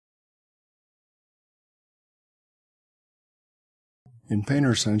In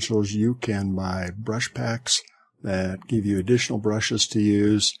Painter Essentials, you can buy brush packs that give you additional brushes to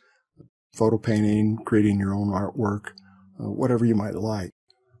use, photo painting, creating your own artwork, whatever you might like.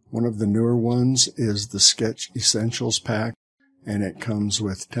 One of the newer ones is the Sketch Essentials pack, and it comes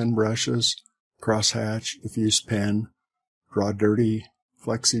with 10 brushes, crosshatch, diffuse pen, draw dirty,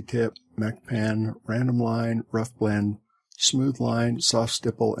 flexi tip, mech pen, random line, rough blend, smooth line, soft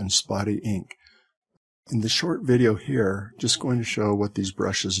stipple, and spotty ink. In the short video here, just going to show what these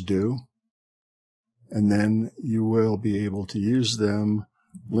brushes do, and then you will be able to use them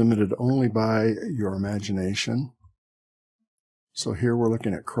limited only by your imagination. So here we're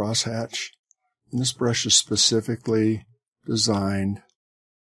looking at crosshatch, and this brush is specifically designed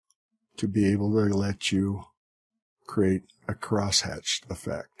to be able to let you create a crosshatched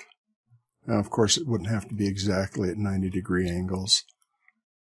effect. Now, of course, it wouldn't have to be exactly at 90-degree angles,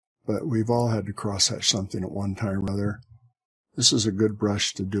 but we've all had to crosshatch something at one time or other. This is a good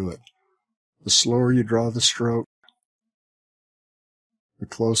brush to do it. The slower you draw the stroke, the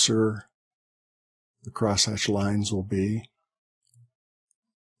closer the crosshatch lines will be.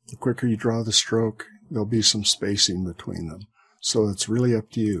 The quicker you draw the stroke, there'll be some spacing between them. So it's really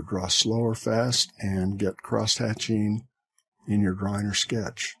up to you. Draw slow or fast and get crosshatching in your drawing or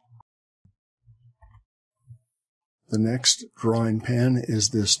sketch. The next drawing pen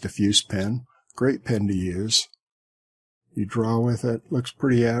is this diffuse pen. Great pen to use. You draw with it, looks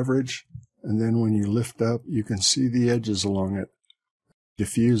pretty average, and then when you lift up, you can see the edges along it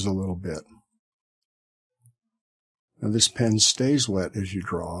diffuse a little bit. Now this pen stays wet as you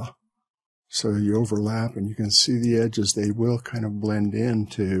draw, so you overlap and you can see the edges. They will kind of blend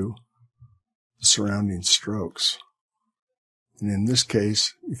into the surrounding strokes. And in this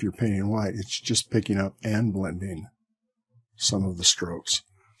case, if you're painting white, it's just picking up and blending some of the strokes.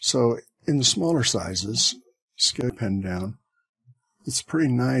 So in the smaller sizes, scale the pen down. It's a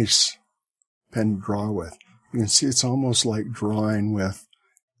pretty nice pen to draw with. You can see it's almost like drawing with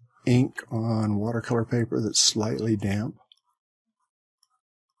ink on watercolor paper that's slightly damp.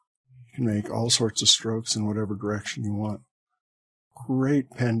 You can make all sorts of strokes in whatever direction you want.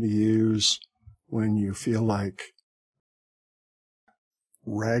 Great pen to use when you feel like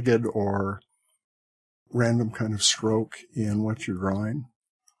ragged or random kind of stroke in what you're drawing.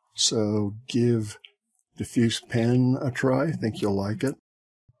 So give diffuse pen a try. I think you'll like it.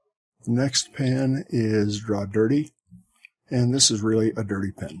 The next pen is Draw Dirty, and this is really a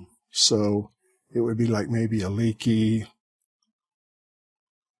dirty pen. So it would be like maybe a leaky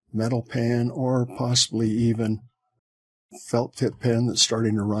metal pen, or possibly even felt tip pen that's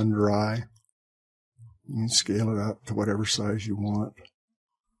starting to run dry. You can scale it up to whatever size you want.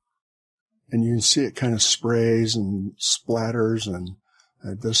 And you can see it kind of sprays and splatters and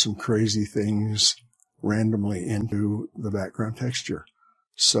does some crazy things randomly into the background texture.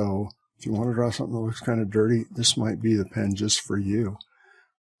 So if you want to draw something that looks kind of dirty, this might be the pen just for you.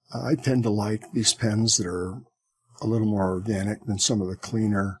 I tend to like these pens that are a little more organic than some of the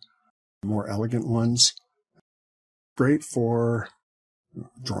cleaner, more elegant ones. Great for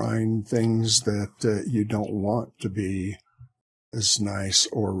drawing things that you don't want to be as nice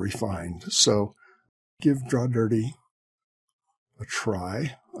or refined. So give Draw Dirty a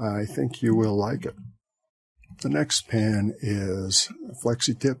try. I think you will like it. The next pen is a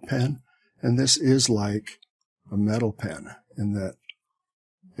flexi tip pen, and this is like a metal pen in that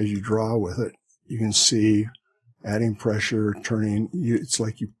as you draw with it, you can see adding pressure, turning, it's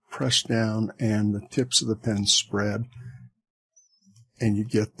like you press down and the tips of the pen spread, and you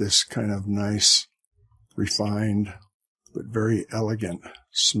get this kind of nice, refined, but very elegant,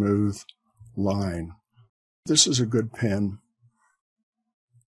 smooth line. This is a good pen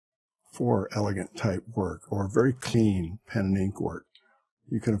for elegant type work, or very clean pen and ink work.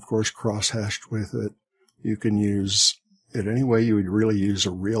 You can, of course, cross-hatch with it. You can use it any way you would really use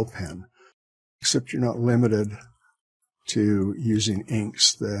a real pen, except you're not limited to using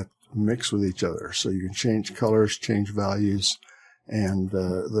inks that mix with each other. So you can change colors, change values, and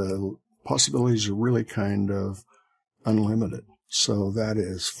the possibilities are really kind of unlimited. So that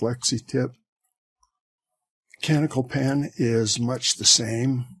is flexi tip. Mechanical pen is much the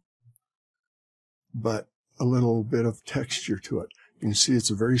same, but a little bit of texture to it. You can see it's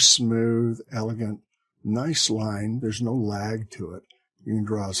a very smooth, elegant, nice line. There's no lag to it. You can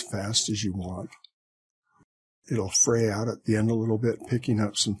draw as fast as you want. It'll fray out at the end a little bit, picking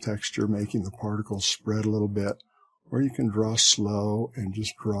up some texture, making the particles spread a little bit. Or you can draw slow and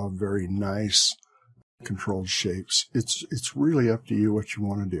just draw very nice, controlled shapes. It's really up to you what you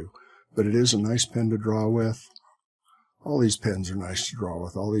want to do. But it is a nice pen to draw with. All these pens are nice to draw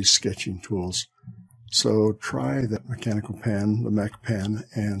with, all these sketching tools. So try that mechanical pen, the mech pen,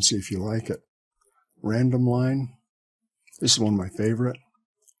 and see if you like it. Random line, this is one of my favorite,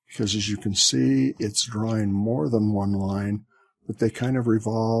 because as you can see, it's drawing more than one line, but they kind of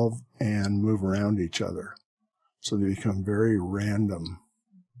revolve and move around each other. So they become very random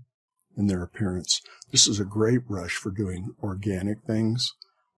in their appearance. This is a great brush for doing organic things.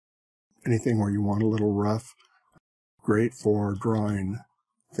 Anything where you want a little rough. Great for drawing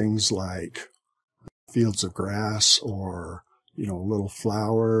things like fields of grass or, little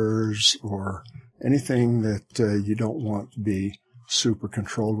flowers or anything that you don't want to be super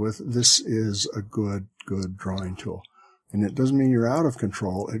controlled with. This is a good drawing tool. And it doesn't mean you're out of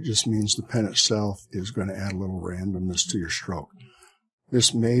control. It just means the pen itself is going to add a little randomness to your stroke.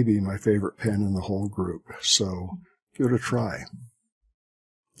 This may be my favorite pen in the whole group, so give it a try.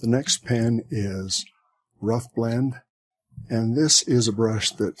 The next pen is Rough Blend, and this is a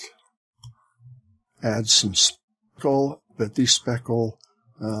brush that adds some speckle, but these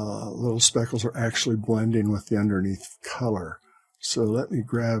little speckles are actually blending with the underneath color. So let me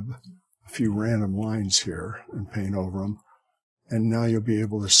grab a few random lines here and paint over them. And now you'll be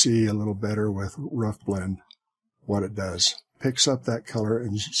able to see a little better with Rough Blend what it does. Picks up that color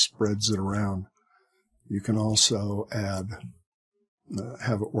and spreads it around. You can also have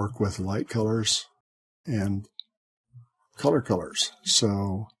it work with light colors and colors.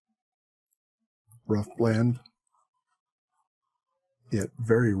 So Rough Blend, it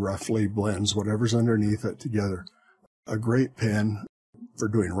very roughly blends whatever's underneath it together. A great pen for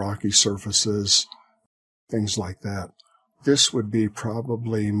doing rocky surfaces, things like that. This would be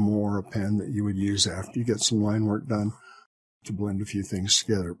probably more a pen that you would use after you get some line work done to blend a few things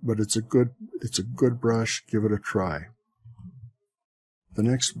together. But it's a good brush. Give it a try. The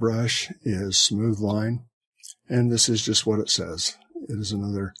next brush is Smooth Line, and this is just what it says. It is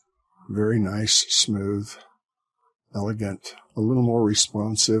another very nice, smooth, elegant, a little more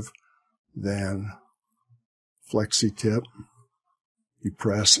responsive than Flexi Tip. You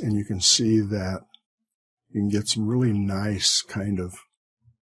press and you can see that you can get some really nice kind of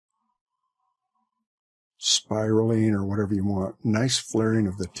spiraling or whatever you want. Nice flaring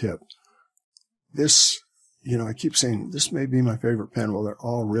of the tip. This, I keep saying this may be my favorite pen. Well, they're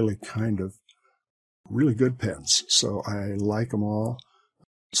all really kind of really good pens. So I like them all.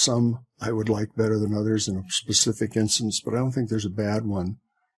 Some I would like better than others in a specific instance, but I don't think there's a bad one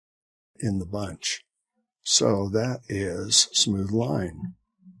in the bunch. So that is Smooth Line.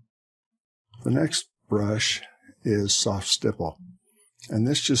 The next brush is Soft Stipple. And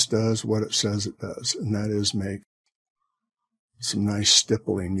this just does what it says it does, and that is make some nice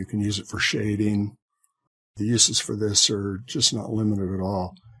stippling. You can use it for shading. The uses for this are just not limited at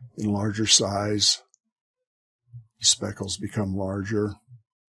all. In larger size, speckles become larger.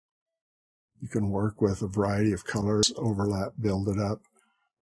 You can work with a variety of colors, overlap, build it up.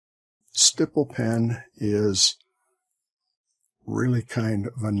 Stipple pen is really kind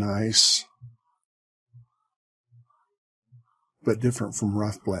of a nice, but different from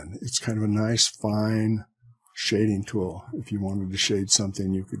Rough Blend. It's kind of a nice, fine shading tool. If you wanted to shade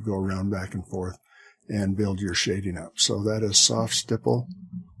something, you could go around back and forth and build your shading up. So that is Soft Stipple.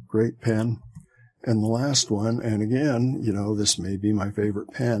 Great pen. And the last one, and again, this may be my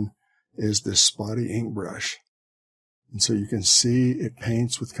favorite pen, is this Spotty ink brush. And so you can see it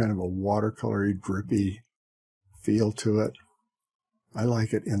paints with kind of a watercolory, drippy feel to it. I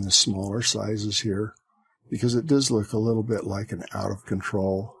like it in the smaller sizes here because it does look a little bit like an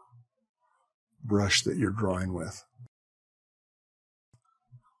out-of-control brush that you're drawing with.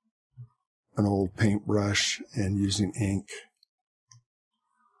 An old paintbrush and using ink.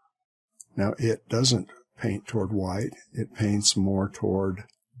 Now, it doesn't paint toward white. It paints more toward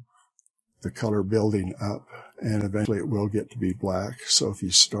the color building up, and eventually it will get to be black. So if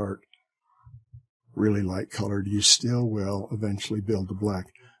you start really light colored, you still will eventually build to black,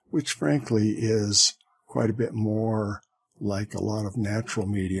 which frankly is quite a bit more like a lot of natural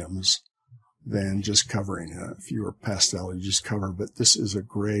mediums than just covering. If you were pastel, you just cover. But this is a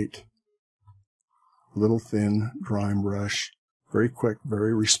great little thin drawing brush, very quick,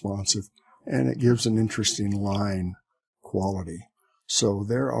 very responsive, and it gives an interesting line quality. So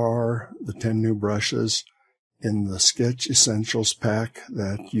there are the 10 new brushes in the Sketch Essentials pack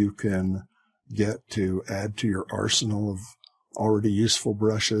that you can get to add to your arsenal of already useful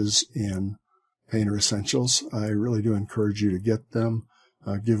brushes in Painter Essentials. I really do encourage you to get them.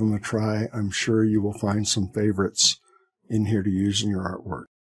 Give them a try. I'm sure you will find some favorites in here to use in your artwork.